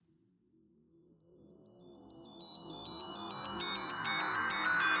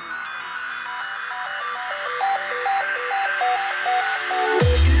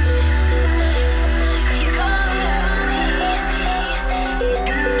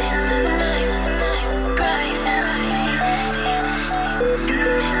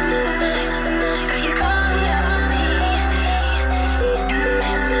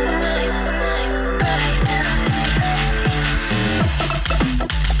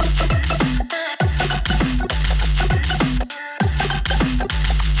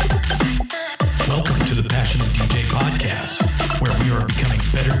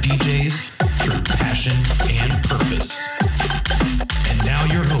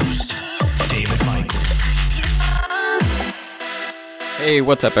Hey,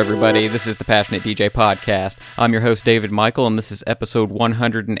 what's up, everybody? This is the Passionate DJ Podcast. I'm your host, David Michael, and this is episode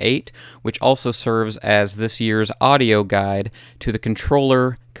 108, which also serves as this year's audio guide to the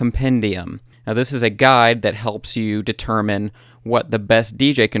Controller Compendium. Now, this is a guide that helps you determine what the best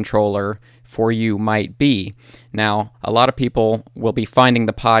DJ controller for you might be. Now, a lot of people will be finding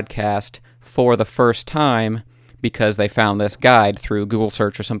the podcast for the first time because they found this guide through Google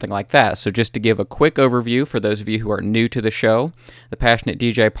search or something like that. So just to give a quick overview for those of you who are new to the show, the Passionate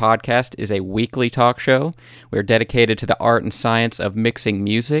DJ Podcast is a weekly talk show. We're dedicated to the art and science of mixing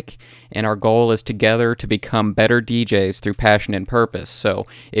music, and our goal is together to become better DJs through passion and purpose. So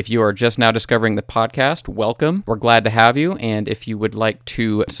if you are just now discovering the podcast, welcome. We're glad to have you, and if you would like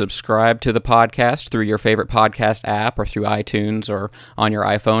to subscribe to the podcast through your favorite podcast app or through iTunes or on your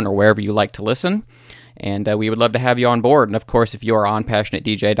iPhone or wherever you like to listen, and we would love to have you on board. And of course, if you are on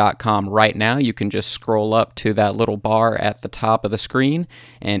PassionateDJ.com right now, you can just scroll up to that little bar at the top of the screen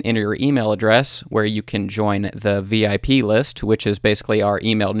and enter your email address where you can join the VIP list, which is basically our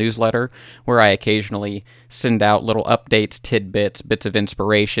email newsletter, where I occasionally send out little updates, tidbits, bits of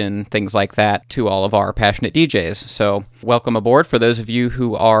inspiration, things like that to all of our passionate DJs. So welcome aboard for those of you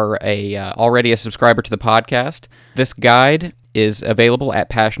who are already a subscriber to the podcast. This guide is available at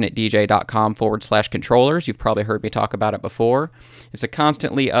passionatedj.com/controllers. You've probably heard me talk about it before. It's a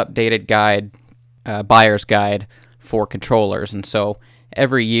constantly updated guide, buyer's guide for controllers. And so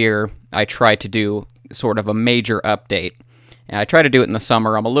every year I try to do sort of a major update. And I try to do it in the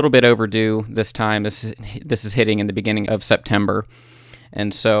summer. I'm a little bit overdue this time. This is hitting in the beginning of September.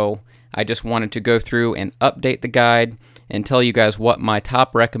 And so I just wanted to go through and update the guide and tell you guys what my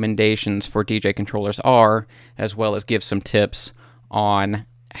top recommendations for DJ controllers are, as well as give some tips on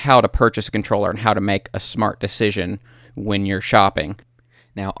how to purchase a controller and how to make a smart decision when you're shopping.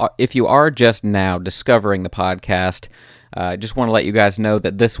 Now, if you are just now discovering the podcast, I just want to let you guys know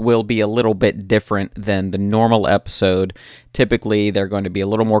that this will be a little bit different than the normal episode. Typically, they're going to be a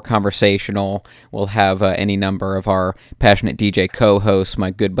little more conversational. We'll have any number of our Passionate DJ co-hosts,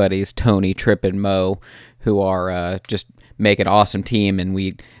 my good buddies Tony, Trip, and Mo, who are just make an awesome team, and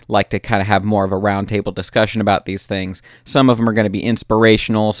we like to kind of have more of a roundtable discussion about these things. Some of them are going to be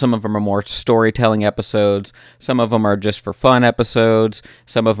inspirational, some of them are more storytelling episodes, some of them are just for fun episodes,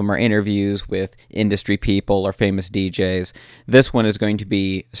 some of them are interviews with industry people or famous DJs. This one is going to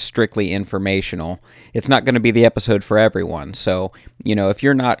be strictly informational. It's not going to be the episode for everyone, so if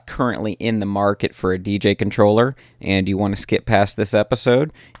you're not currently in the market for a DJ controller and you want to skip past this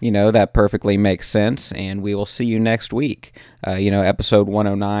episode, that perfectly makes sense, and we will see you next week. Episode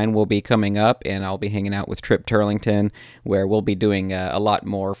 109 will be coming up, and I'll be hanging out with Trip Turlington, where we'll be doing a lot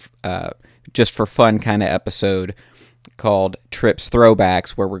more just for fun kind of episode called Trip's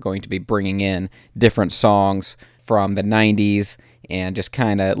Throwbacks, where we're going to be bringing in different songs from the 90s and just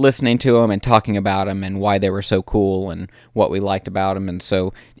kind of listening to them and talking about them and why they were so cool and what we liked about them. And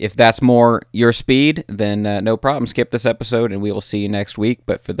so if that's more your speed, then no problem, skip this episode and we will see you next week.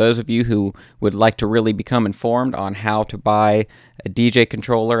 But for those of you who would like to really become informed on how to buy a DJ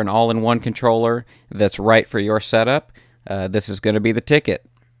controller, an all-in-one controller that's right for your setup, this is going to be the ticket.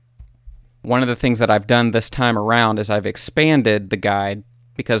 One of the things that I've done this time around is I've expanded the guide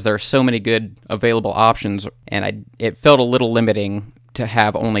because there are so many good available options, and it felt a little limiting to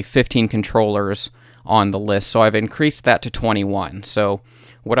have only 15 controllers on the list, so I've increased that to 21. So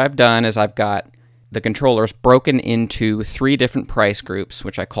what I've done is I've got the controllers broken into 3 different price groups,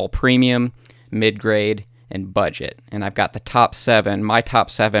 which I call premium, mid-grade, and budget. And I've got my top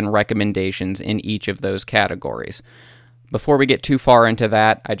 7 recommendations in each of those categories. Before we get too far into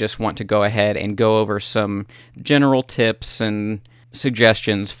that, I just want to go ahead and go over some general tips and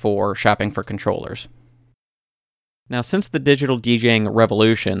suggestions for shopping for controllers. Now, since the digital DJing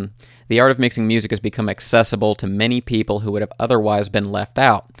revolution, the art of mixing music has become accessible to many people who would have otherwise been left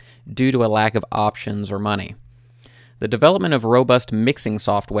out due to a lack of options or money. The development of robust mixing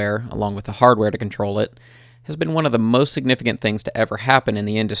software, along with the hardware to control it, has been one of the most significant things to ever happen in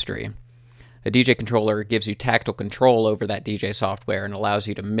the industry. A DJ controller gives you tactile control over that DJ software and allows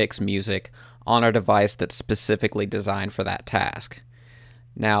you to mix music on a device that's specifically designed for that task.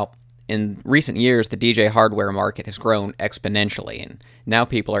 Now, in recent years, the DJ hardware market has grown exponentially, and now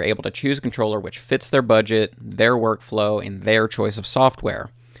people are able to choose a controller which fits their budget, their workflow, and their choice of software.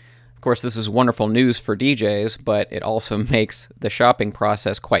 Of course, this is wonderful news for DJs, but it also makes the shopping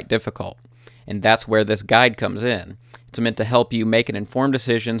process quite difficult. And that's where this guide comes in. It's meant to help you make an informed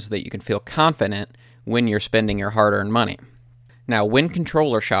decision so that you can feel confident when you're spending your hard-earned money. Now, when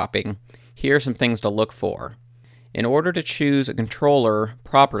controller shopping, here are some things to look for. In order to choose a controller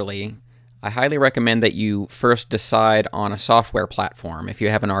properly, I highly recommend that you first decide on a software platform if you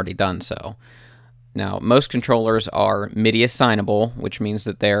haven't already done so. Now, most controllers are MIDI assignable, which means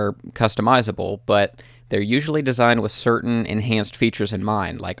that they're customizable, but they're usually designed with certain enhanced features in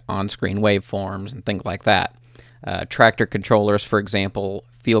mind, like on-screen waveforms and things like that. Traktor controllers, for example,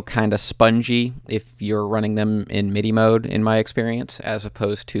 feel kind of spongy if you're running them in MIDI mode, in my experience, as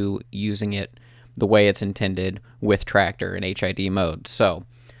opposed to using it the way it's intended with Traktor in HID mode. So,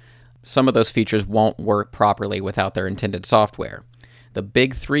 some of those features won't work properly without their intended software. The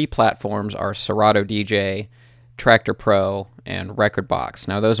big three platforms are Serato DJ, Traktor Pro, and Rekordbox.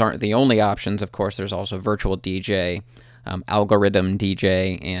 Now, those aren't the only options. Of course, there's also Virtual DJ, Algoriddim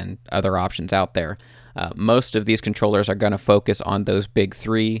DJ, and other options out there. Most of these controllers are going to focus on those big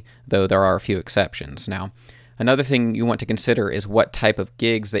three, though there are a few exceptions. Now, another thing you want to consider is what type of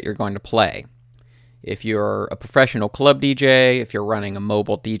gigs that you're going to play. If you're a professional club DJ, if you're running a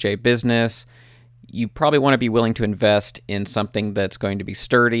mobile DJ business, you probably want to be willing to invest in something that's going to be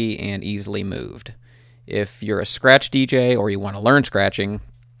sturdy and easily moved. If you're a scratch DJ or you want to learn scratching,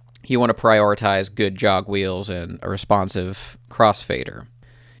 you want to prioritize good jog wheels and a responsive crossfader.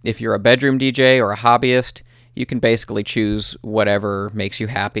 If you're a bedroom DJ or a hobbyist, you can basically choose whatever makes you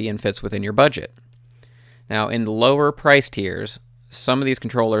happy and fits within your budget. Now, in the lower price tiers, some of these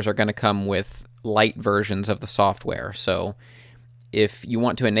controllers are going to come with light versions of the software. So if you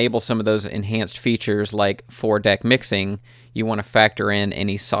want to enable some of those enhanced features like 4-deck mixing, you want to factor in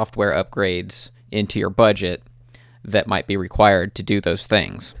any software upgrades into your budget that might be required to do those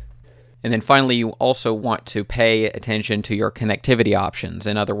things. And then finally, you also want to pay attention to your connectivity options.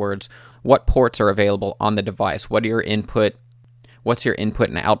 In other words, what ports are available on the device? What's your input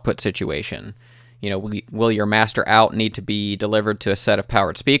and output situation? Will your master out need to be delivered to a set of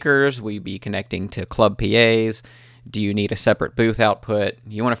powered speakers? Will you be connecting to club PAs? Do you need a separate booth output?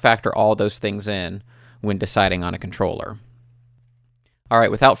 You want to factor all those things in when deciding on a controller. All right,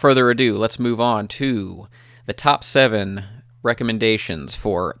 without further ado, let's move on to the top 7 recommendations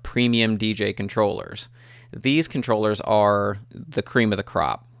for premium DJ controllers. These controllers are the cream of the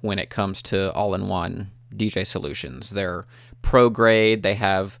crop when it comes to all-in-one DJ solutions. They're pro grade, they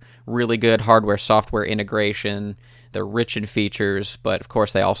have really good hardware-software integration, they're rich in features, but of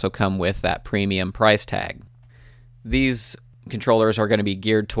course they also come with that premium price tag. These controllers are going to be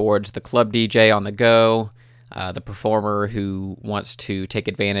geared towards the club DJ on the go, the performer who wants to take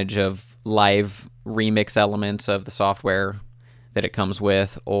advantage of live remix elements of the software that it comes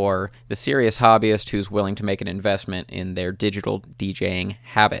with, or the serious hobbyist who's willing to make an investment in their digital DJing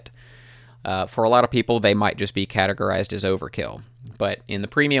habit. For a lot of people, they might just be categorized as overkill. But in the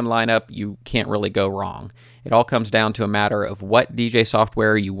premium lineup, you can't really go wrong. It all comes down to a matter of what DJ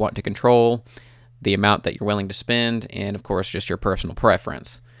software you want to control, the amount that you're willing to spend, and of course, just your personal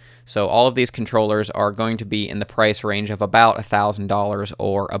preference. So all of these controllers are going to be in the price range of about $1,000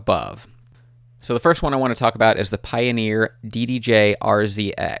 or above. So the first one I want to talk about is the Pioneer DDJ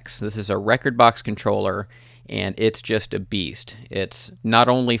RZX. This is a Rekordbox controller, and it's just a beast. It's not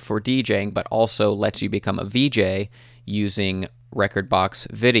only for DJing, but also lets you become a VJ using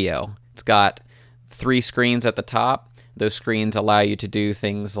Rekordbox video. It's got 3 screens at the top. Those screens allow you to do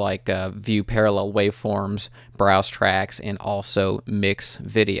things like view parallel waveforms, browse tracks, and also mix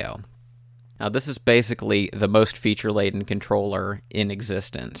video. Now, this is basically the most feature-laden controller in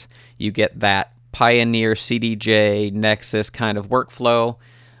existence. You get that Pioneer CDJ Nexus kind of workflow,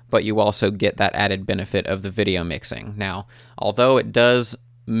 but you also get that added benefit of the video mixing. Now, although it does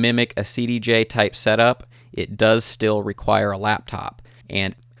mimic a CDJ type setup, it does still require a laptop.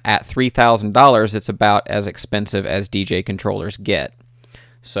 And at $3,000, it's about as expensive as DJ controllers get.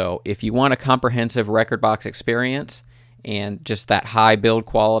 So if you want a comprehensive Rekordbox experience and just that high build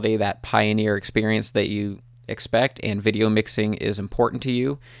quality, that Pioneer experience that you expect, and video mixing is important to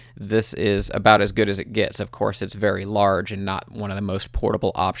you, this is about as good as it gets. Of course, it's very large and not one of the most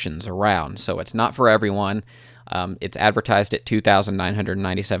portable options around, so it's not for everyone. It's advertised at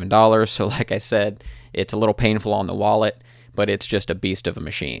 $2,997, so like I said, it's a little painful on the wallet, but it's just a beast of a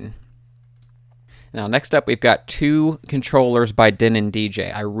machine. Now, next up, we've got 2 controllers by Denon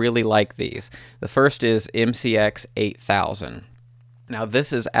DJ. I really like these. The first is MCX 8000. Now,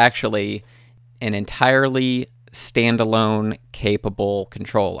 this is actually an entirely standalone capable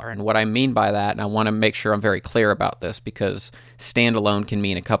controller. And what I mean by that, and I want to make sure I'm very clear about this because standalone can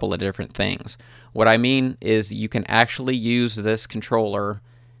mean a couple of different things. What I mean is you can actually use this controller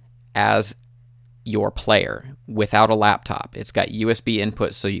as your player without a laptop. It's got USB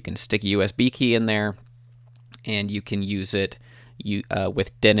input, so you can stick a USB key in there, and you can use it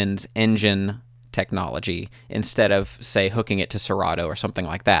with Denon's Engine technology instead of, say, hooking it to Serato or something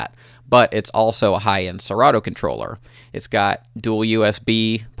like that. But it's also a high-end Serato controller. It's got dual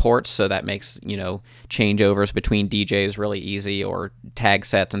USB ports, so that makes, changeovers between DJs really easy, or tag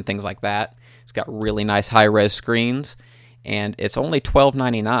sets and things like that. It's got really nice high-res screens, and it's only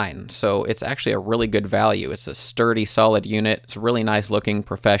 $12.99, so it's actually a really good value. It's a sturdy, solid unit. It's really nice looking,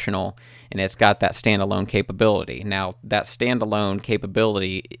 professional, and it's got that standalone capability. Now, that standalone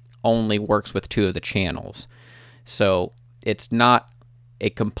capability only works with 2 of the channels, so it's not a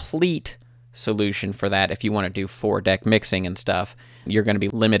complete solution for that. If you want to do 4-deck mixing and stuff, you're going to be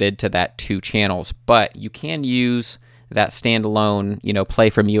limited to that 2 channels, but you can use that standalone, play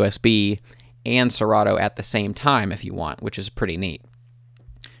from USB and Serato at the same time if you want, which is pretty neat.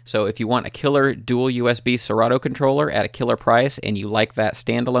 So if you want a killer dual USB Serato controller at a killer price and you like that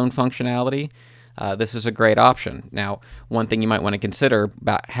standalone functionality, this is a great option. Now, one thing you might want to consider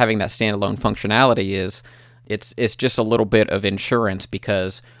about having that standalone functionality is it's just a little bit of insurance,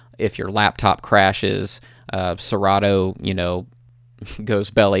 because if your laptop crashes, Serato, goes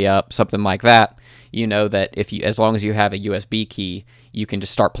belly up, something like that, that as long as you have a USB key, you can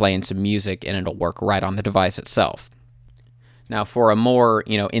just start playing some music and it'll work right on the device itself. Now, for a more,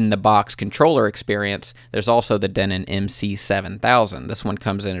 in-the-box controller experience, there's also the Denon MC7000. This one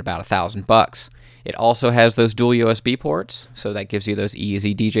comes in at about $1,000. It also has those dual USB ports, so that gives you those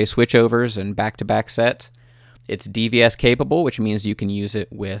easy DJ switchovers and back-to-back sets. It's DVS capable, which means you can use it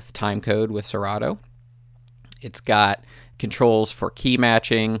with timecode with Serato. It's got controls for key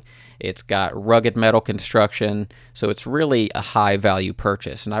matching. It's got rugged metal construction, so it's really a high-value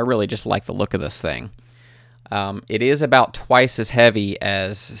purchase, and I really just like the look of this thing. It is about twice as heavy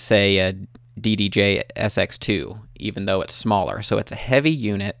as, say, a DDJ SX2, even though it's smaller. So it's a heavy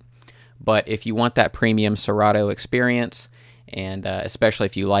unit, but if you want that premium Serato experience, and especially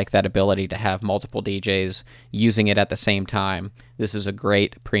if you like that ability to have multiple DJs using it at the same time, this is a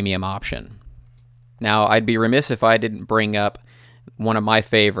great premium option. Now, I'd be remiss if I didn't bring up one of my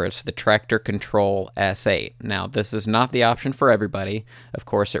favorites, the Traktor Kontrol S8. Now, this is not the option for everybody. Of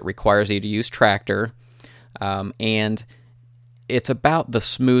course, it requires you to use Traktor, and it's about the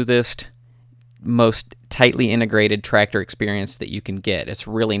smoothest, most tightly integrated Traktor experience that you can get. It's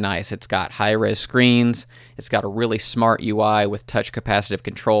really nice. It's got high-res screens. It's got a really smart UI with touch capacitive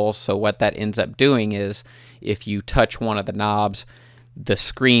controls. So what that ends up doing is, if you touch one of the knobs, the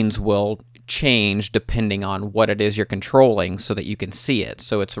screens will change depending on what it is you're controlling, so that you can see it.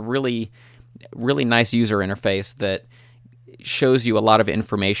 So it's a really, really nice user interface that shows you a lot of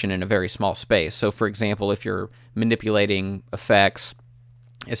information in a very small space. So for example, if you're manipulating effects,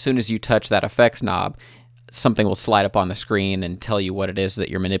 as soon as you touch that effects knob, something will slide up on the screen and tell you what it is that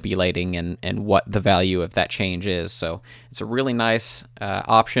you're manipulating and what the value of that change is. So it's a really nice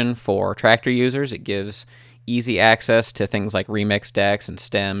option for Traktor users. It gives easy access to things like remix decks and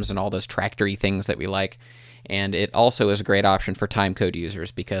stems and all those Traktor-y things that we like. And it also is a great option for timecode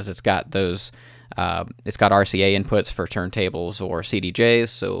users, because it's got those it's got RCA inputs for turntables or CDJs,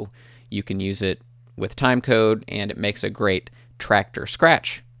 so you can use it with timecode, and it makes a great Traktor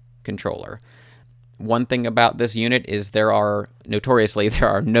scratch controller. One thing about this unit is there are no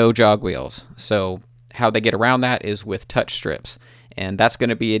jog wheels. So how they get around that is with touch strips, and that's going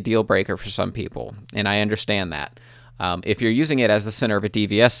to be a deal breaker for some people, and I understand that. If you're using it as the center of a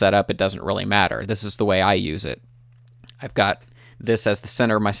DVS setup, it doesn't really matter. This is the way I use it. I've got this as the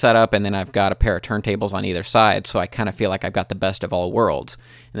center of my setup, and then I've got a pair of turntables on either side, so I kind of feel like I've got the best of all worlds.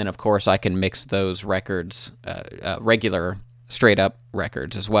 And then, of course, I can mix those records, regular straight-up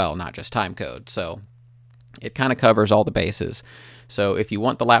records as well, not just timecode. So it kind of covers all the bases. So if you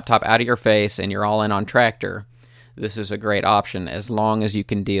want the laptop out of your face and you're all in on Traktor, this is a great option, as long as you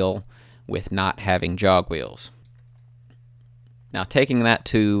can deal with not having jog wheels. Now, taking that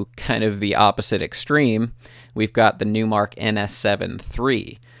to kind of the opposite extreme, we've got the Numark NS7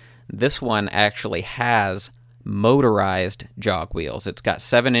 III. This one actually has motorized jog wheels. It's got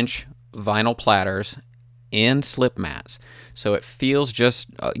 7-inch vinyl platters and slip mats. So it feels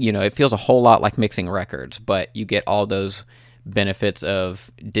it feels a whole lot like mixing records, but you get all those benefits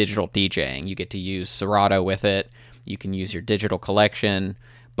of digital DJing. You get to use Serato with it. You can use your digital collection,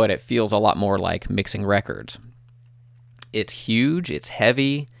 but it feels a lot more like mixing records. It's huge, it's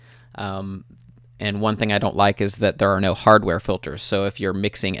heavy, and one thing I don't like is that there are no hardware filters. So if you're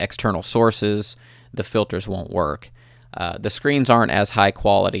mixing external sources, the filters won't work. The screens aren't as high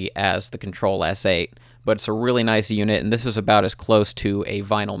quality as the Kontrol S8, but it's a really nice unit, and this is about as close to a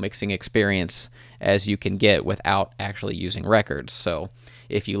vinyl mixing experience as you can get without actually using records. So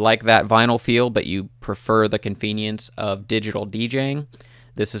if you like that vinyl feel, but you prefer the convenience of digital DJing,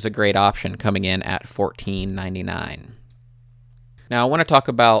 this is a great option coming in at $14.99. Now I want to talk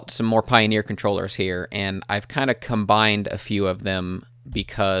about some more Pioneer controllers here, and I've kind of combined a few of them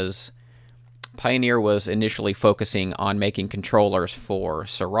because Pioneer was initially focusing on making controllers for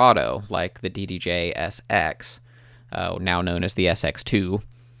Serato, like the DDJ SX, now known as the SX2.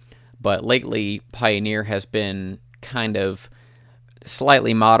 But lately, Pioneer has been kind of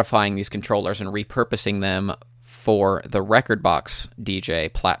slightly modifying these controllers and repurposing them for the Rekordbox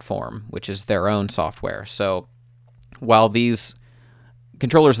DJ platform, which is their own software. So while these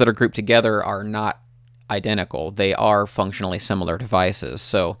controllers that are grouped together are not identical, they are functionally similar devices.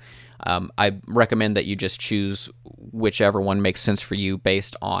 So I recommend that you just choose whichever one makes sense for you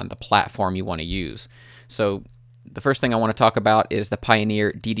based on the platform you want to use. So the first thing I want to talk about is the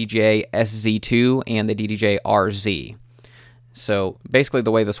Pioneer DDJ SZ2 and the DDJ RZ. So basically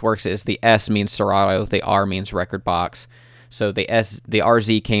the way this works is the S means Serato, the R means Rekordbox. So the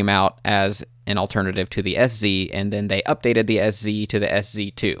RZ came out as an alternative to the SZ, and then they updated the SZ to the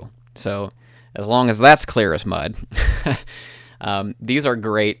SZ2. So as long as that's clear as mud, these are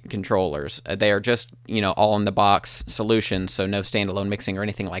great controllers. They are just, all in the box solutions, so no standalone mixing or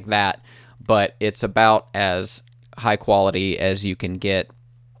anything like that. But it's about as high quality as you can get,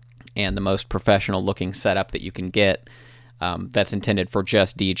 and the most professional looking setup that you can get. That's intended for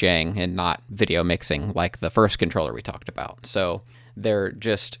just DJing and not video mixing like the first controller we talked about. So they're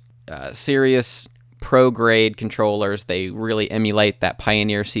just serious pro-grade controllers. They really emulate that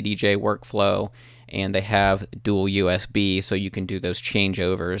Pioneer CDJ workflow, and they have dual USB, so you can do those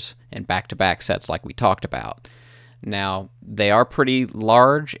changeovers and back-to-back sets like we talked about. Now, they are pretty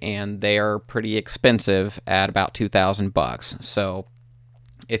large, and they are pretty expensive at about $2,000. So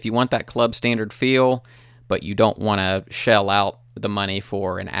if you want that club standard feel, but you don't want to shell out the money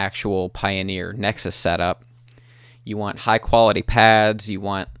for an actual Pioneer Nexus setup, you want high-quality pads, you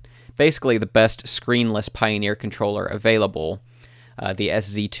want basically the best screenless Pioneer controller available, the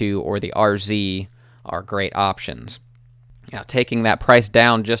SZ2 or the RZ are great options. Now, taking that price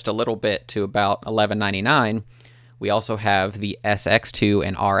down just a little bit to about $11.99, we also have the SX2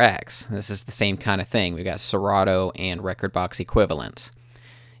 and RX. This is the same kind of thing. We've got Serato and Rekordbox equivalents.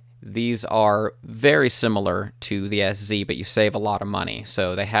 These are very similar to the SZ, but you save a lot of money.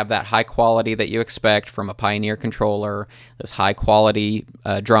 So they have that high quality that you expect from a Pioneer controller, those high quality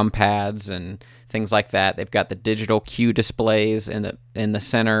drum pads and things like that. They've got the digital cue displays in the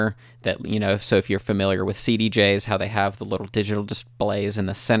center that, so if you're familiar with CDJs, how they have the little digital displays in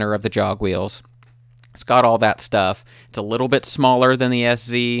the center of the jog wheels. It's got all that stuff. It's a little bit smaller than the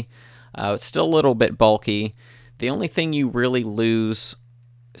SZ. It's still a little bit bulky. The only thing you really lose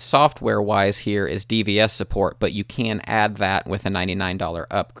software-wise here is DVS support, but you can add that with a $99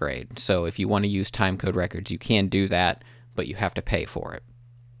 upgrade. So if you want to use timecode records, you can do that, but you have to pay for it.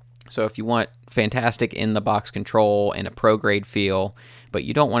 So if you want fantastic in-the-box control and a pro-grade feel, but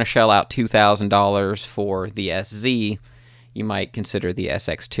you don't want to shell out $2,000 for the SZ, you might consider the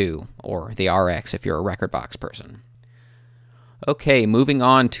SX2 or the RX if you're a Rekordbox person. Okay, moving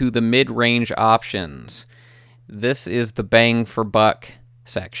on to the mid-range options. This is the bang for buck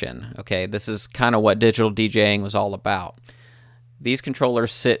section. Okay, this is kind of what digital DJing was all about. These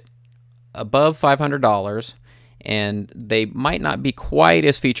controllers sit above $500, and they might not be quite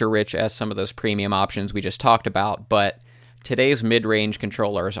as feature-rich as some of those premium options we just talked about, but today's mid-range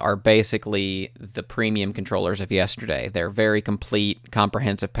controllers are basically the premium controllers of yesterday. They're very complete,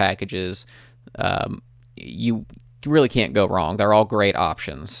 comprehensive packages. You really can't go wrong. They're all great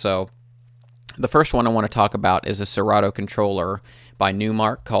options. So the first one I want to talk about is a Serato controller by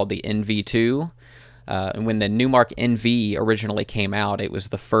Numark called the NV2. And when the Numark NV originally came out, it was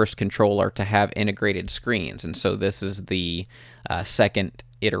the first controller to have integrated screens, and so this is the second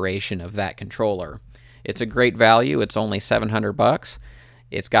iteration of that controller. It's a great value. It's only $700.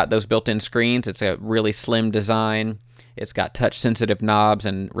 It's got those built-in screens. It's a really slim design. It's got touch-sensitive knobs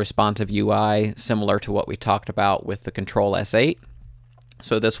and responsive UI, similar to what we talked about with the Control S8.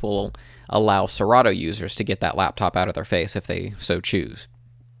 So this will allow Serato users to get that laptop out of their face if they so choose.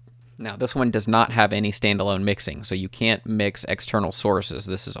 Now, this one does not have any standalone mixing, so you can't mix external sources.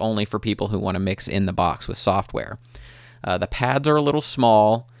 This is only for people who want to mix in the box with software. The pads are a little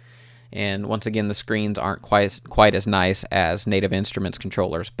small, and once again, the screens aren't quite as nice as Native Instruments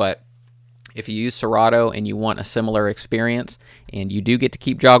controllers, but if you use Serato and you want a similar experience, and you do get to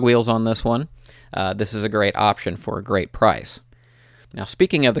keep jog wheels on this one, this is a great option for a great price. Now,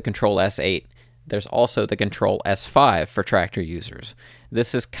 speaking of the Control S8, there's also the Control S5 for Traktor users.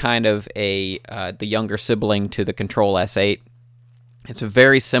 This is kind of the younger sibling to the Control S8. It's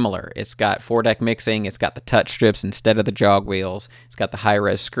very similar. It's got 4-deck mixing. It's got the touch strips instead of the jog wheels. It's got the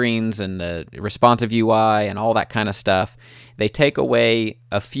high-res screens and the responsive UI and all that kind of stuff. They take away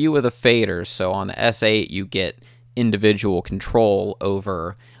a few of the faders. So on the S8, you get individual control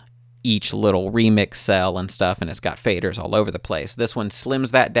over each little remix cell and stuff, and it's got faders all over the place. This one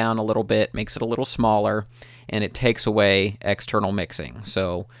slims that down a little bit, makes it a little smaller, and it takes away external mixing.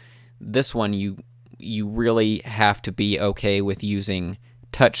 So this one, you really have to be okay with using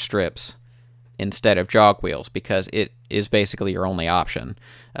touch strips instead of jog wheels, because it is basically your only option.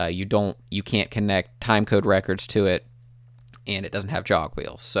 You can't connect timecode records to it, and it doesn't have jog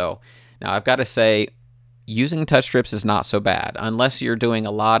wheels. So now I've got to say, using touch strips is not so bad unless you're doing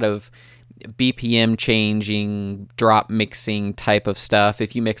a lot of BPM changing, drop mixing type of stuff.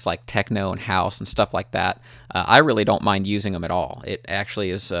 If you mix like techno and house and stuff like that, I really don't mind using them at all. It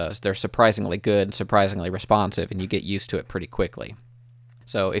actually is, they're surprisingly good, surprisingly responsive, and you get used to it pretty quickly.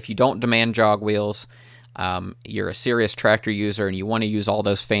 So if you don't demand jog wheels, you're a serious Traktor user and you want to use all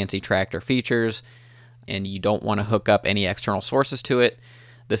those fancy Traktor features, and you don't want to hook up any external sources to it,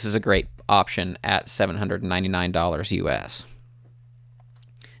 this is a great option at $799 US.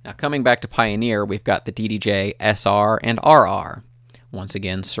 Now, coming back to Pioneer, we've got the DDJ SR and RR. Once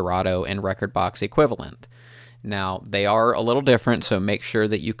again, Serato and Rekordbox equivalent. Now, they are a little different, so make sure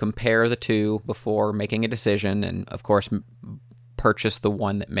that you compare the two before making a decision, and of course, purchase the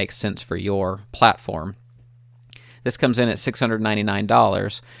one that makes sense for your platform. This comes in at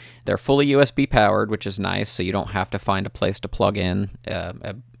 $699. They're fully USB powered, which is nice, so you don't have to find a place to plug in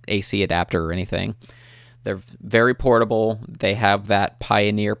a AC adapter or anything. They're very portable. They have that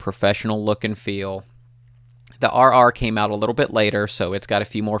Pioneer professional look and feel. The RR came out a little bit later, so it's got a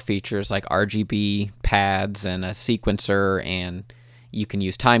few more features like RGB pads and a sequencer, and you can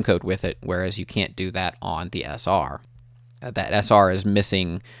use timecode with it, whereas you can't do that on the SR. That SR is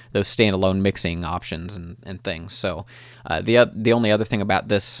missing those standalone mixing options and things. So the only other thing about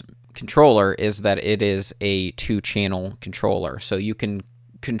this controller is that it is a 2-channel controller. So you can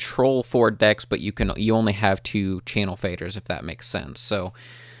control 4 decks, but you only have 2 channel faders, if that makes sense. So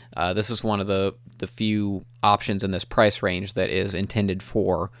this is one of the few options in this price range that is intended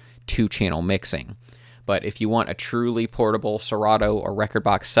for 2-channel mixing. But if you want a truly portable Serato or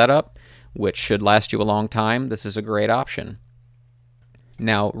Rekordbox setup, which should last you a long time, this is a great option.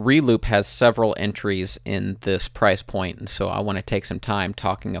 Now, Reloop has several entries in this price point, and so I want to take some time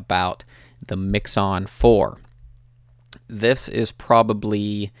talking about the Mixon 4. This is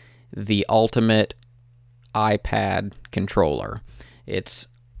probably the ultimate iPad controller.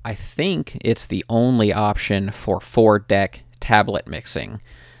 I think it's the only option for 4-deck tablet mixing,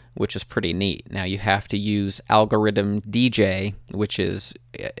 which is pretty neat. Now, you have to use Algorithm DJ, which is,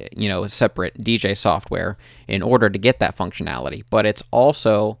 a separate DJ software, in order to get that functionality. But it's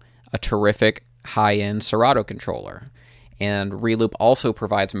also a terrific high-end Serato controller. And Reloop also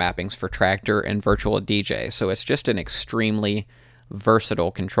provides mappings for Traktor and Virtual DJ, so it's just an extremely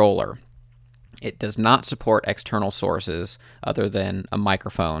versatile controller. It does not support external sources other than a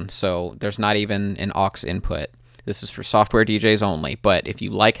microphone, so there's not even an aux input. This is for software DJs only, but if you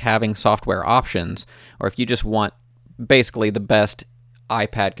like having software options, or if you just want basically the best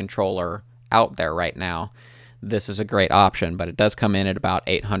iPad controller out there right now, this is a great option, but it does come in at about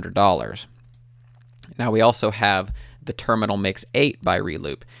 $800. Now, we also have the Terminal Mix 8 by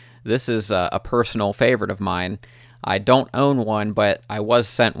Reloop. This is a personal favorite of mine. I don't own one, but I was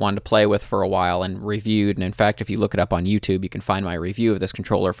sent one to play with for a while and reviewed, and in fact, if you look it up on YouTube, you can find my review of this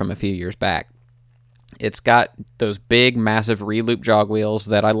controller from a few years back. It's got those big, massive Reloop jog wheels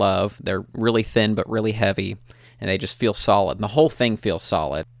that I love. They're really thin but really heavy, and they just feel solid. And the whole thing feels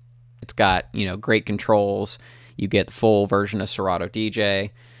solid. It's got, great controls. You get the full version of Serato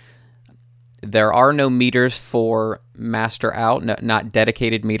DJ. There are no meters for master out, not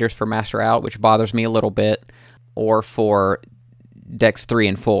dedicated meters for master out, which bothers me a little bit, or for decks 3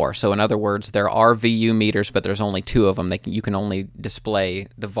 and 4. So in other words, there are VU meters, but there's only 2 of them. You can only display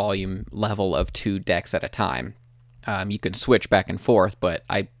the volume level of 2 decks at a time. You can switch back and forth, but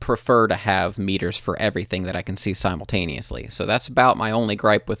I prefer to have meters for everything that I can see simultaneously. So that's about my only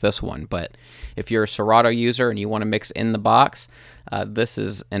gripe with this one. But if you're a Serato user and you want to mix in the box, this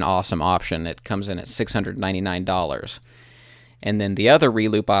is an awesome option. It comes in at $699. And then the other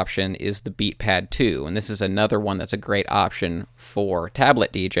Reloop option is the BeatPad 2, and this is another one that's a great option for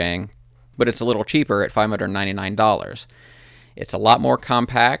tablet DJing, but it's a little cheaper at $599. It's a lot more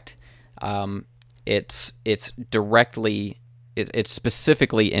compact. It's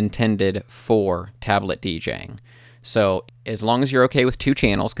specifically intended for tablet DJing. So as long as you're okay with 2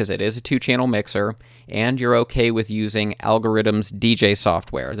 channels, because it is a 2-channel mixer, and you're okay with using Algorithm's DJ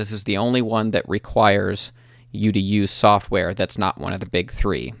software, this is the only one that requires you to use software that's not one of the big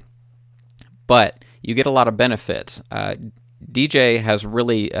 3. But you get a lot of benefits. DJ has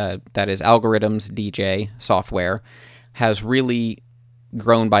really, that is Algorithm's DJ software, has really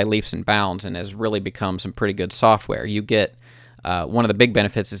grown by leaps and bounds and has really become some pretty good software. You get, one of the big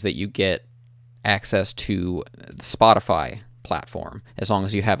benefits is that you get access to the Spotify platform as long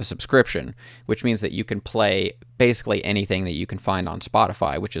as you have a subscription, which means that you can play basically anything that you can find on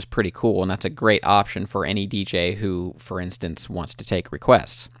Spotify, which is pretty cool, and that's a great option for any DJ who, for instance, wants to take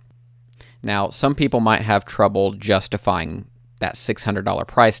requests. Now, some people might have trouble justifying that $600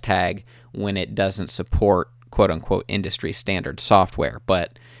 price tag when it doesn't support quote-unquote industry standard software,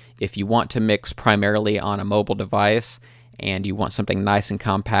 but if you want to mix primarily on a mobile device and you want something nice and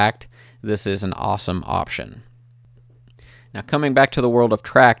compact, this is an awesome option. Now, coming back to the world of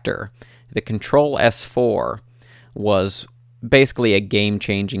Traktor, the Control S4 was basically a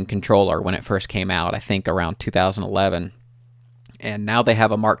game-changing controller when it first came out, I think around 2011. And now they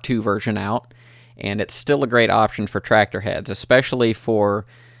have a Mark II version out, and it's still a great option for Traktor heads, especially for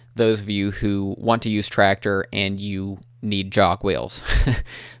those of you who want to use Traktor and you need jog wheels.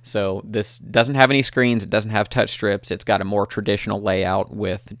 So this doesn't have any screens, it doesn't have touch strips, it's got a more traditional layout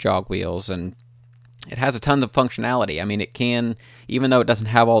with jog wheels, and it has a ton of functionality. I mean, it can, even though it doesn't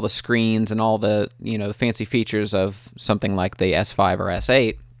have all the screens and all the, the fancy features of something like the S5 or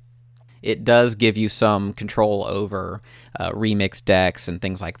S8, it does give you some control over remix decks and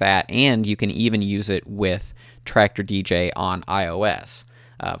things like that, and you can even use it with Traktor DJ on iOS,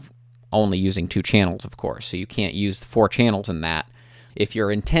 only using 2 channels, of course, so you can't use the 4 channels in that. If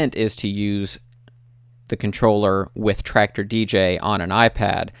your intent is to use the controller with Traktor DJ on an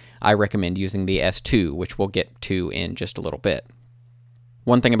iPad, I recommend using the S2, which we'll get to in just a little bit.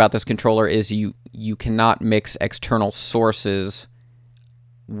 One thing about this controller is you cannot mix external sources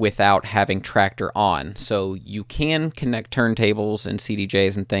without having Traktor on. So you can connect turntables and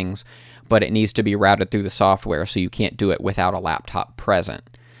CDJs and things, but it needs to be routed through the software, so you can't do it without a laptop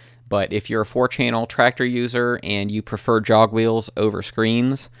present. But if you're a 4-channel Traktor user and you prefer jog wheels over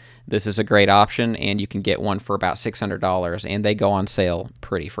screens, this is a great option, and you can get one for about $600, and they go on sale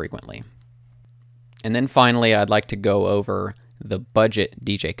pretty frequently. And then finally, I'd like to go over the budget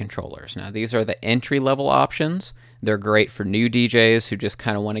DJ controllers. Now, these are the entry-level options. They're great for new DJs who just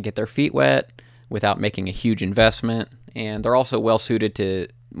kind of want to get their feet wet without making a huge investment, and they're also well-suited to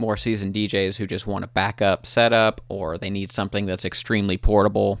more seasoned DJs who just want a backup setup or they need something that's extremely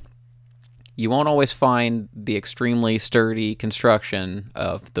portable. You won't always find the extremely sturdy construction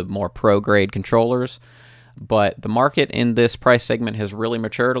of the more pro-grade controllers, but the market in this price segment has really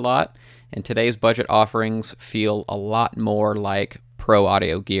matured a lot, and today's budget offerings feel a lot more like pro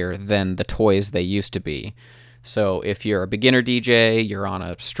audio gear than the toys they used to be. So if you're a beginner DJ, you're on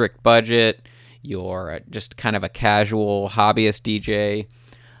a strict budget, you're just kind of a casual hobbyist DJ,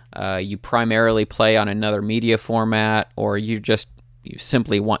 you primarily play on another media format, or you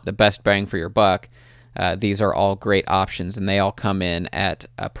simply want the best bang for your buck, these are all great options, and they all come in at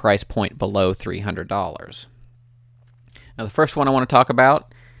a price point below $300. Now, the first one I want to talk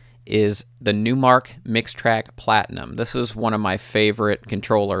about is the Numark Mixtrack Platinum. This is one of my favorite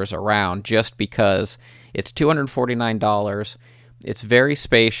controllers around just because it's $249. It's very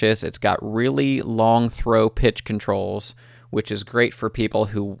spacious. It's got really long throw pitch controls, which is great for people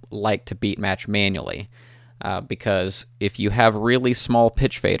who like to beat match manually. Because if you have really small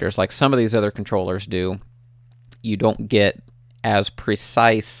pitch faders, like some of these other controllers do, you don't get as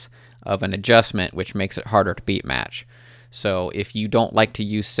precise of an adjustment, which makes it harder to beat match. So if you don't like to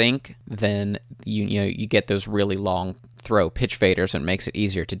use sync, then you get those really long throw pitch faders, and it makes it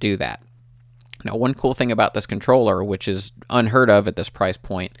easier to do that. Now, one cool thing about this controller, which is unheard of at this price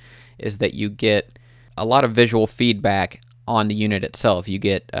point, is that you get a lot of visual feedback on the unit itself. You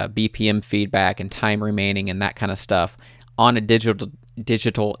get BPM feedback and time remaining and that kind of stuff on a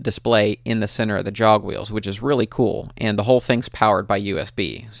digital display in the center of the jog wheels, which is really cool. And the whole thing's powered by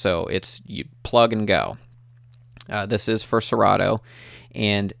USB, so you plug and go. This is for Serato,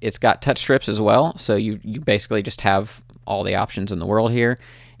 and it's got touch strips as well, so you basically just have all the options in the world here.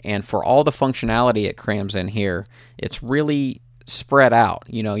 And for all the functionality it crams in here, it's really spread out.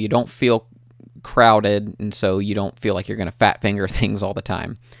 You don't feel crowded, and so you don't feel like you're going to fat finger things all the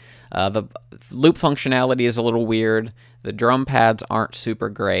time. The loop functionality is a little weird. The drum pads aren't super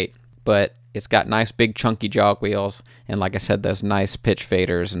great, but it's got nice big chunky jog wheels, and like I said, those nice pitch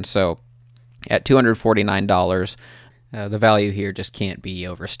faders, and so at $249, the value here just can't be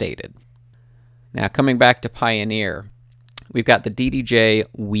overstated. Now, coming back to Pioneer, we've got the DDJ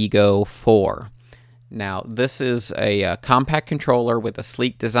WeGo 4. Now, this is a compact controller with a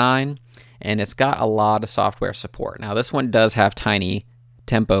sleek design, and it's got a lot of software support. Now, this one does have tiny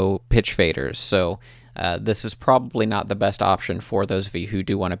tempo pitch faders, so this is probably not the best option for those of you who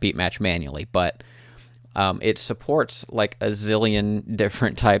do want to beat match manually, but it supports like a zillion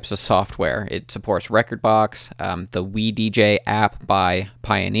different types of software. It supports Rekordbox, the Wii DJ app by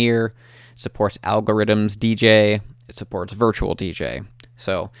Pioneer, supports Algorithms DJ, it supports Virtual DJ.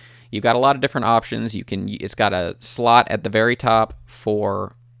 So you've got a lot of different options. It's got a slot at the very top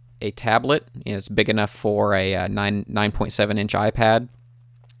for a tablet. It's big enough for a 9.7 inch iPad.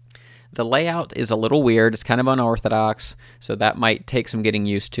 The layout is a little weird. It's kind of unorthodox, so that might take some getting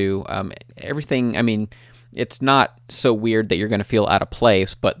used to. It's not so weird that you're going to feel out of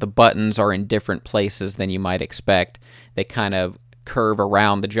place, but the buttons are in different places than you might expect. They kind of curve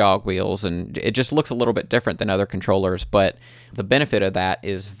around the jog wheels, and it just looks a little bit different than other controllers, but the benefit of that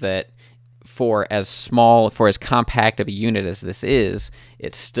is that for as compact of a unit as this is,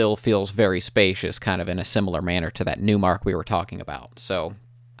 it still feels very spacious, kind of in a similar manner to that Numark we were talking about. So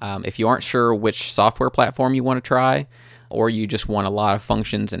if you aren't sure which software platform you want to try, or you just want a lot of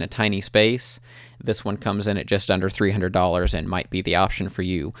functions in a tiny space, this one comes in at just under $300 and might be the option for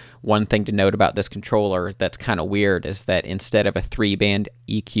you. One thing to note about this controller that's kind of weird is that instead of a 3-band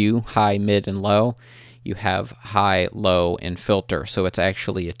EQ, high, mid, and low, you have high, low, and filter, so it's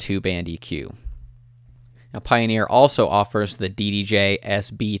actually a 2-band EQ. Now, Pioneer also offers the DDJ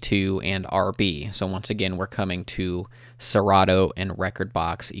SB2 and RB, so once again, we're coming to Serato and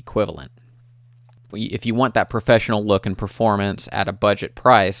Rekordbox equivalent. If you want that professional look and performance at a budget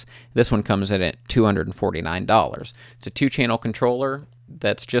price, this one comes in at $249. It's a 2-channel controller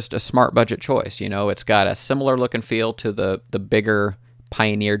that's just a smart budget choice. You know, it's got a similar look and feel to the bigger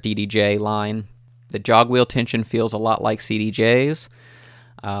Pioneer DDJ line. The jog wheel tension feels a lot like CDJ's.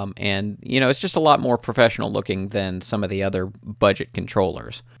 And, you know, it's just a lot more professional looking than some of the other budget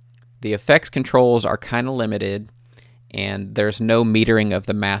controllers. The effects controls are kind of limited, and there's no metering of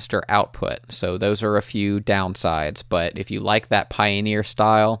the master output. So those are a few downsides, but if you like that Pioneer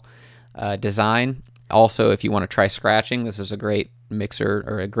style design, also if you want to try scratching, this is a great mixer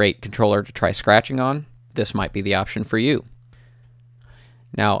or a great controller to try scratching on. This might be the option for you.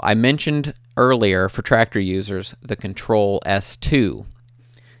 Now, I mentioned earlier for Traktor users the Control S2.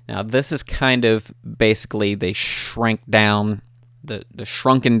 Now, this is kind of basically the shrunken down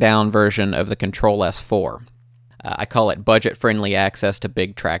version of the Control S4. I call it budget-friendly access to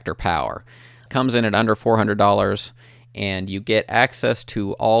big tractor power. Comes in at under $400, and you get access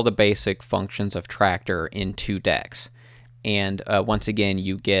to all the basic functions of Traktor in 2 decks. And once again,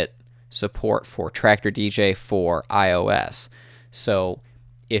 you get support for Traktor DJ for iOS. So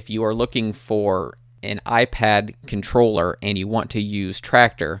if you are looking for an iPad controller and you want to use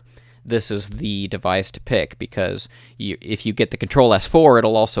Traktor, this is the device to pick, because if you get the Control S4,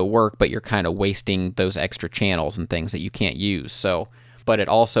 it'll also work, but you're kind of wasting those extra channels and things that you can't use. So, but it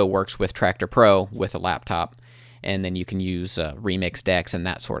also works with Traktor Pro with a laptop, and then you can use remix decks and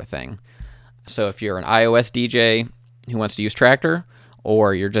that sort of thing. So if you're an iOS DJ who wants to use Traktor,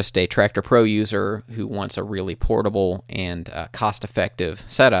 or you're just a Traktor Pro user who wants a really portable and cost-effective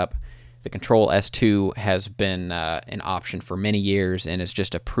setup, the Control S2 has been an option for many years and is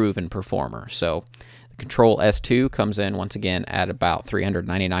just a proven performer. So the Control S2 comes in once again at about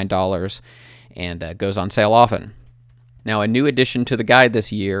 $399 and goes on sale often. Now, a new addition to the guide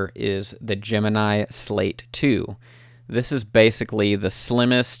this year is the Gemini Slate 2. This is basically the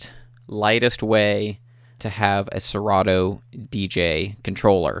slimmest, lightest way to have a Serato DJ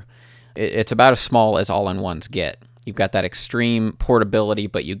controller. It's about as small as all-in-ones get. You've got that extreme portability,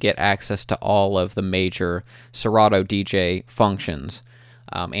 but you get access to all of the major Serato DJ functions,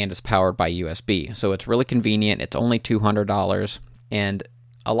 and it's powered by USB. So it's really convenient. It's only $200, and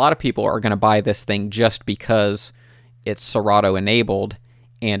a lot of people are going to buy this thing just because it's Serato enabled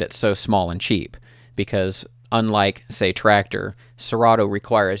and it's so small and cheap. Because unlike, say, Traktor, Serato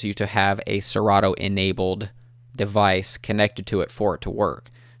requires you to have a Serato enabled device connected to it for it to work.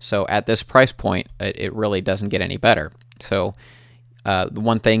 So at this price point, it really doesn't get any better. So the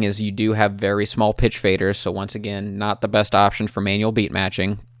one thing is you do have very small pitch faders, so once again, not the best option for manual beat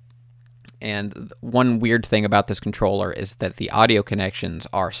matching. And one weird thing about this controller is that the audio connections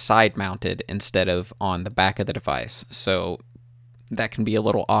are side-mounted instead of on the back of the device. So that can be a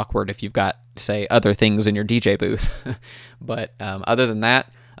little awkward if you've got, say, other things in your DJ booth. But other than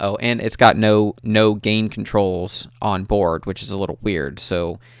that, oh, and it's got no gain controls on board, which is a little weird.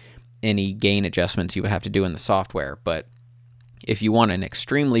 So any gain adjustments you would have to do in the software. But if you want an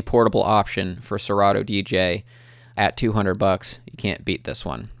extremely portable option for Serato DJ at $200, you can't beat this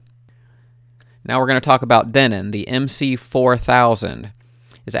one. Now we're going to talk about Denon. The MC4000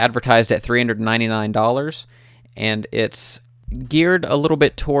 is advertised at $399, and it's geared a little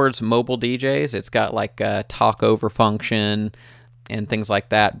bit towards mobile DJs. It's got like a talk over function and things like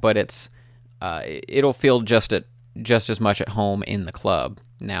that, but it'll feel just as much at home in the club.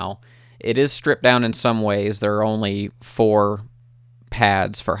 Now, it is stripped down in some ways. There are only 4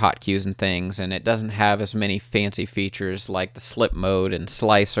 pads for hot cues and things, and it doesn't have as many fancy features like the slip mode and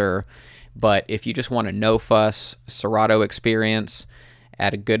slicer. But if you just want a no-fuss Serato experience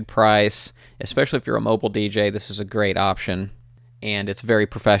at a good price, especially if you're a mobile DJ, this is a great option. And it's very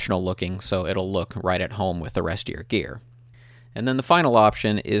professional looking, so it'll look right at home with the rest of your gear. And then the final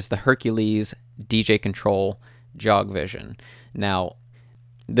option is the Hercules DJ Control Jog Vision. Now,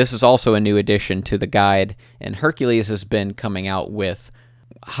 this is also a new addition to the guide, and Hercules has been coming out with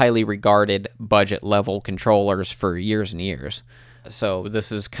highly regarded budget-level controllers for years and years. So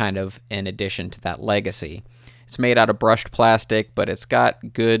this is kind of an addition to that legacy. It's made out of brushed plastic, but it's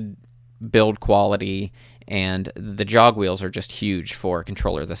got good build quality, and the jog wheels are just huge for a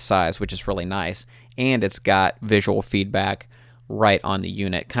controller this size, which is really nice. And it's got visual feedback right on the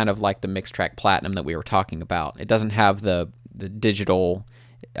unit, kind of like the Mixtrack Platinum that we were talking about. It doesn't have the digital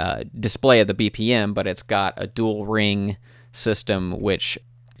display of the BPM, but it's got a dual ring system,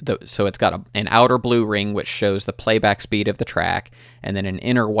 so it's got an outer blue ring which shows the playback speed of the track, and then an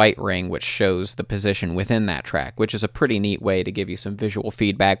inner white ring which shows the position within that track, which is a pretty neat way to give you some visual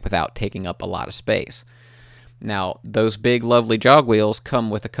feedback without taking up a lot of space. Now, those big, lovely jog wheels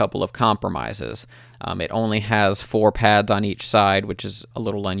come with a couple of compromises. It only has 4 pads on each side, which is a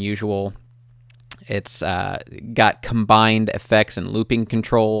little unusual. It's got combined effects and looping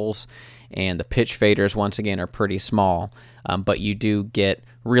controls, and the pitch faders, once again, are pretty small. But you do get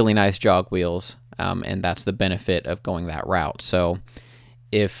really nice jog wheels, and that's the benefit of going that route. So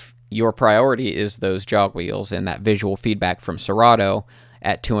if your priority is those jog wheels and that visual feedback from Serato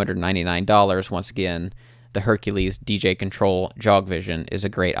at $299, once again, the Hercules DJ Control Jog Vision is a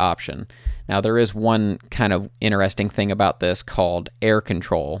great option. Now, there is one kind of interesting thing about this called air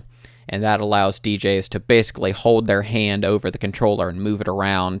control, and that allows DJs to basically hold their hand over the controller and move it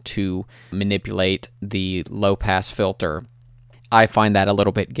around to manipulate the low-pass filter. I find that a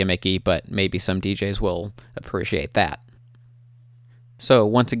little bit gimmicky, but maybe some DJs will appreciate that. So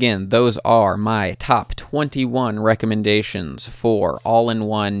once again, those are my top 21 recommendations for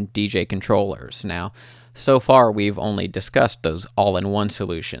all-in-one DJ controllers. Now, so far we've only discussed those all-in-one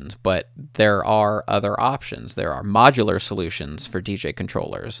solutions, but there are other options. There are modular solutions for DJ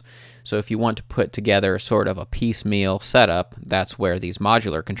controllers. So if you want to put together sort of a piecemeal setup, that's where these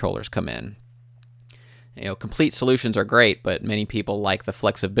modular controllers come in. Complete solutions are great, but many people like the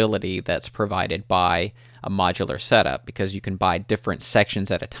flexibility that's provided by a modular setup because you can buy different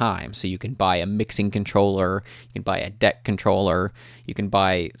sections at a time. So you can buy a mixing controller, you can buy a deck controller, you can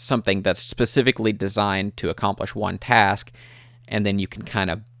buy something that's specifically designed to accomplish one task, and then you can kind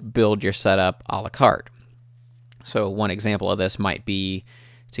of build your setup a la carte. So one example of this might be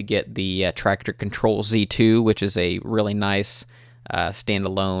to get the Traktor Control Z2, which is a really nice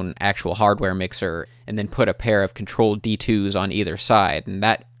standalone actual hardware mixer, and then put a pair of Control D2s on either side. And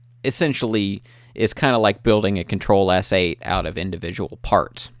that essentially is kind of like building a Control S8 out of individual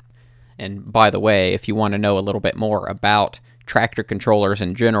parts. And by the way, if you want to know a little bit more about Traktor controllers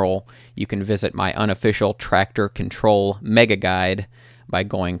in general, you can visit my unofficial Traktor Control Mega Guide by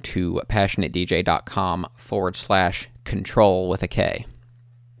going to passionatedj.com/control with a K.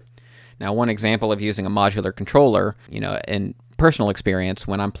 Now, one example of using a modular controller, in personal experience,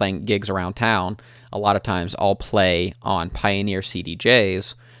 when I'm playing gigs around town, a lot of times I'll play on Pioneer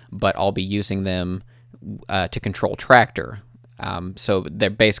CDJs, but I'll be using them to control Traktor. So they're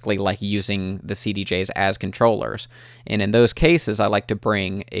basically like using the CDJs as controllers. And in those cases, I like to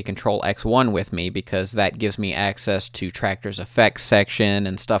bring a Control X1 with me because that gives me access to Traktor's effects section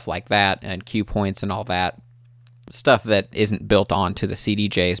and stuff like that, and cue points and all that. Stuff that isn't built onto the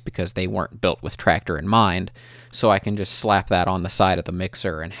CDJs because they weren't built with Traktor in mind. So I can just slap that on the side of the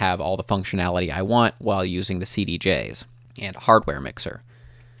mixer and have all the functionality I want while using the CDJs and a hardware mixer.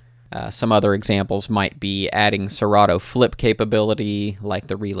 Some other examples might be adding Serato flip capability, like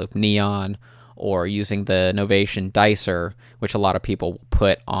the Reloop Neon, or using the Novation Dicer, which a lot of people will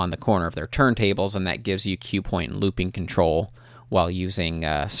put on the corner of their turntables, and that gives you cue point and looping control while using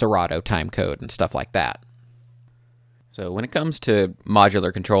Serato timecode and stuff like that. So when it comes to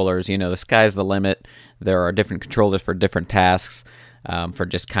modular controllers, the sky's the limit. There are different controllers for different tasks, for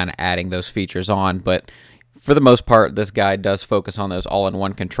just kind of adding those features on, but For the most part, this guide does focus on those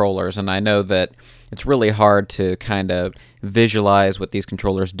all-in-one controllers, and I know that it's really hard to kind of visualize what these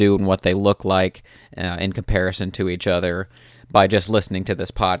controllers do and what they look like in comparison to each other by just listening to this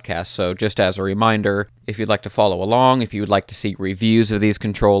podcast. So just as a reminder, if you'd like to follow along, if you would like to see reviews of these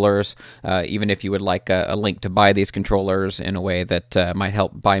controllers, even if you would like a link to buy these controllers in a way that might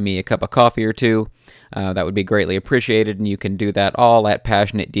help buy me a cup of coffee or two, that would be greatly appreciated, and you can do that all at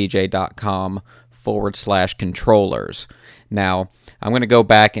passionatedj.com/controllers. Now, I'm going to go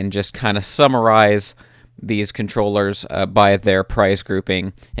back and just kind of summarize these controllers by their price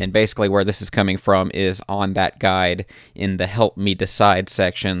grouping, and basically where this is coming from is on that guide in the Help Me Decide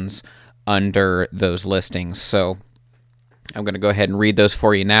sections under those listings. So I'm going to go ahead and read those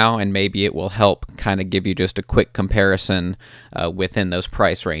for you now, and maybe it will help kind of give you just a quick comparison within those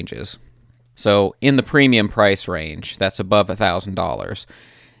price ranges. So in the premium price range, that's above $1,000,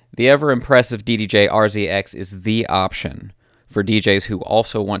 the ever-impressive DDJ RZX is the option for DJs who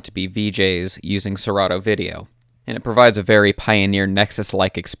also want to be VJs using Serato Video, and it provides a very Pioneer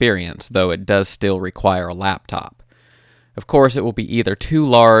Nexus-like experience, though it does still require a laptop. Of course, it will be either too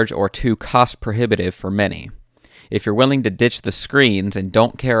large or too cost-prohibitive for many. If you're willing to ditch the screens and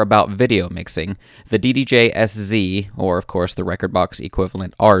don't care about video mixing, the DDJ SZ, or of course the Rekordbox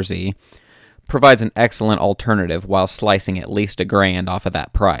equivalent RZ, provides an excellent alternative while slicing at least $1,000 off of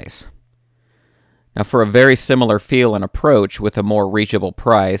that price. Now, for a very similar feel and approach with a more reachable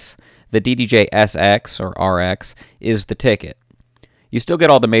price, the DDJ SX, or RX, is the ticket. You still get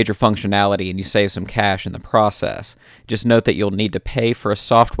all the major functionality and you save some cash in the process. Just note that you'll need to pay for a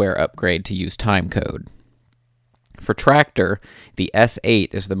software upgrade to use timecode. For Traktor, the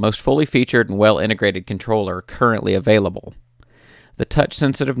S8 is the most fully featured and well-integrated controller currently available. The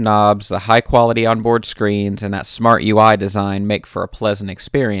touch-sensitive knobs, the high-quality onboard screens, and that smart UI design make for a pleasant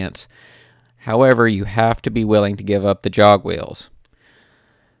experience. However, you have to be willing to give up the jog wheels.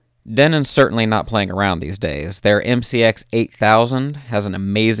 Denon's certainly not playing around these days. Their MCX 8000 has an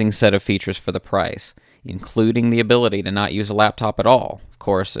amazing set of features for the price, including the ability to not use a laptop at all, of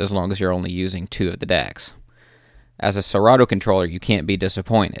course, as long as you're only using 2 of the decks. As a Serato controller, you can't be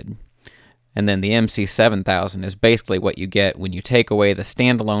disappointed. And then the MC7000 is basically what you get when you take away the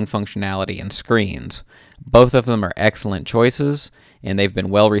standalone functionality and screens. Both of them are excellent choices, and they've been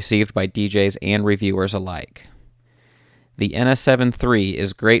well received by DJs and reviewers alike. The NS7 III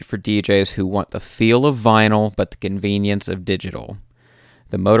is great for DJs who want the feel of vinyl but the convenience of digital.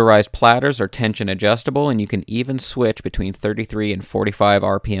 The motorized platters are tension adjustable, and you can even switch between 33 and 45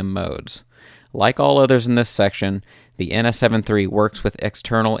 RPM modes. Like all others in this section, the NS7 III works with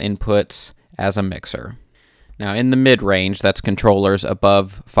external inputs as a mixer. Now, in the mid-range, that's controllers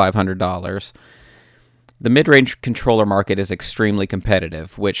above $500, the mid-range controller market is extremely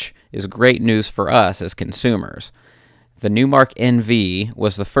competitive, which is great news for us as consumers. The Numark NV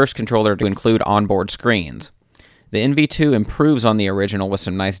was the first controller to include onboard screens. The NV2 improves on the original with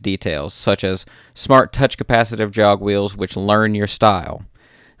some nice details, such as smart touch capacitive jog wheels which learn your style.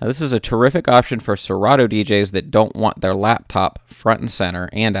 Now, this is a terrific option for Serato DJs that don't want their laptop front and center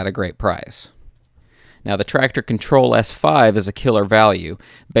and at a great price. Now, the Traktor Control S5 is a killer value,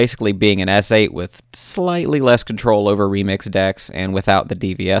 basically being an S8 with slightly less control over remix decks and without the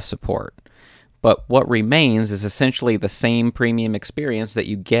DVS support. But what remains is essentially the same premium experience that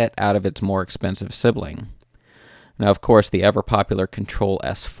you get out of its more expensive sibling. Now, of course, the ever-popular Control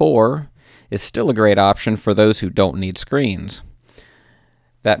S4 is still a great option for those who don't need screens.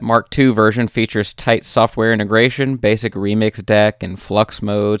 That Mark II version features tight software integration, basic remix deck, and flux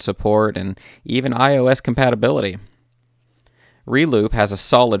mode support, and even iOS compatibility. Reloop has a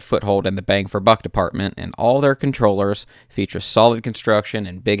solid foothold in the bang for buck department, and all their controllers feature solid construction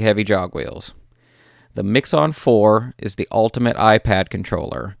and big heavy jog wheels. The Mixon 4 is the ultimate iPad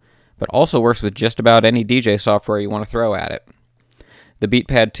controller, but also works with just about any DJ software you want to throw at it. The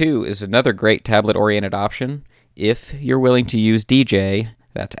BeatPad 2 is another great tablet-oriented option if you're willing to use DJ,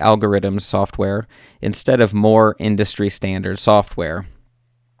 that's algorithms software, instead of more industry-standard software.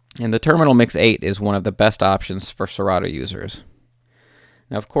 And the Terminal Mix 8 is one of the best options for Serato users.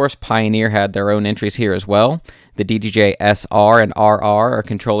 Now, of course, Pioneer had their own entries here as well. The DDJ SR and RR are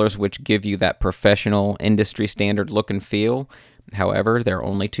controllers which give you that professional, industry-standard look and feel. However, they're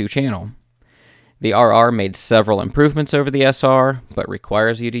only 2-channel. The RR made several improvements over the SR, but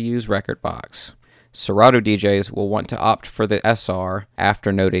requires you to use Rekordbox. Serato DJs will want to opt for the SR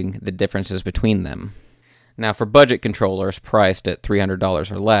after noting the differences between them. Now, for budget controllers priced at $300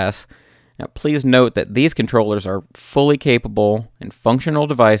 or less, now please note that these controllers are fully capable and functional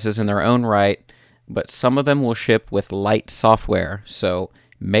devices in their own right, but some of them will ship with light software, so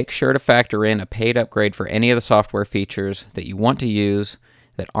make sure to factor in a paid upgrade for any of the software features that you want to use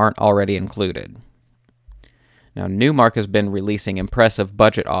that aren't already included. Now, Numark has been releasing impressive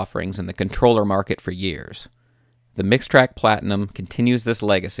budget offerings in the controller market for years. The Mixtrack Platinum continues this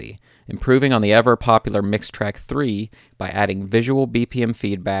legacy, improving on the ever-popular Mixtrack 3 by adding visual BPM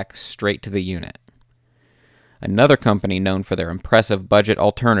feedback straight to the unit. Another company known for their impressive budget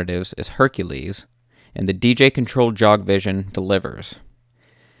alternatives is Hercules, and the DJ Control Jog Vision delivers.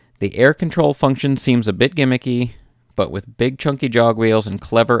 The air control function seems a bit gimmicky, but with big chunky jog wheels and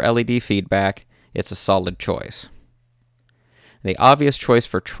clever LED feedback, it's a solid choice. The obvious choice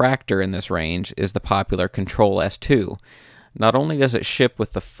for Traktor in this range is the popular Control S2. Not only does it ship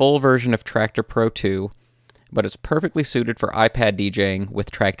with the full version of Traktor Pro 2, but it's perfectly suited for iPad DJing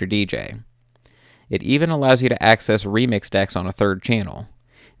with Traktor DJ. It even allows you to access remix decks on a third channel.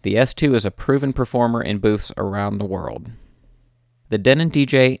 The S2 is a proven performer in booths around the world. The Denon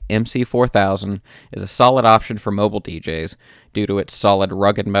DJ MC4000 is a solid option for mobile DJs due to its solid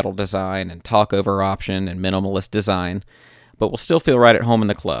rugged metal design and talk-over option and minimalist design, but will still feel right at home in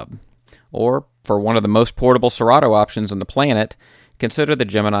the club. Or, for one of the most portable Serato options on the planet, consider the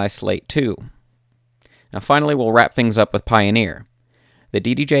Gemini Slate 2. Now finally, we'll wrap things up with Pioneer. The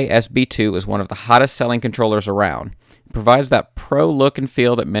DDJ SB2 is one of the hottest selling controllers around. It provides that pro look and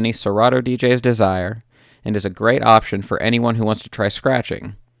feel that many Serato DJs desire, and is a great option for anyone who wants to try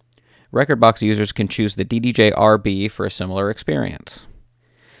scratching. Rekordbox users can choose the DDJ RB for a similar experience.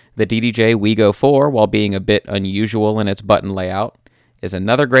 The DDJ WeGo 4, while being a bit unusual in its button layout, is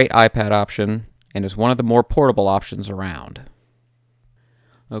another great iPad option and is one of the more portable options around.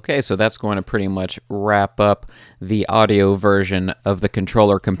 Okay, so that's going to pretty much wrap up the audio version of the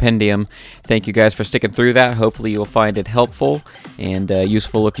controller compendium. Thank you guys for sticking through that. Hopefully you'll find it helpful and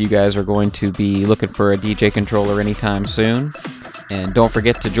useful if you guys are going to be looking for a DJ controller anytime soon. And don't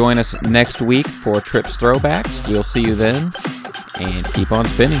forget to join us next week for Trips Throwbacks. We'll see you then, and keep on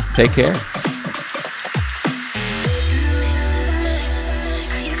spinning. Take care.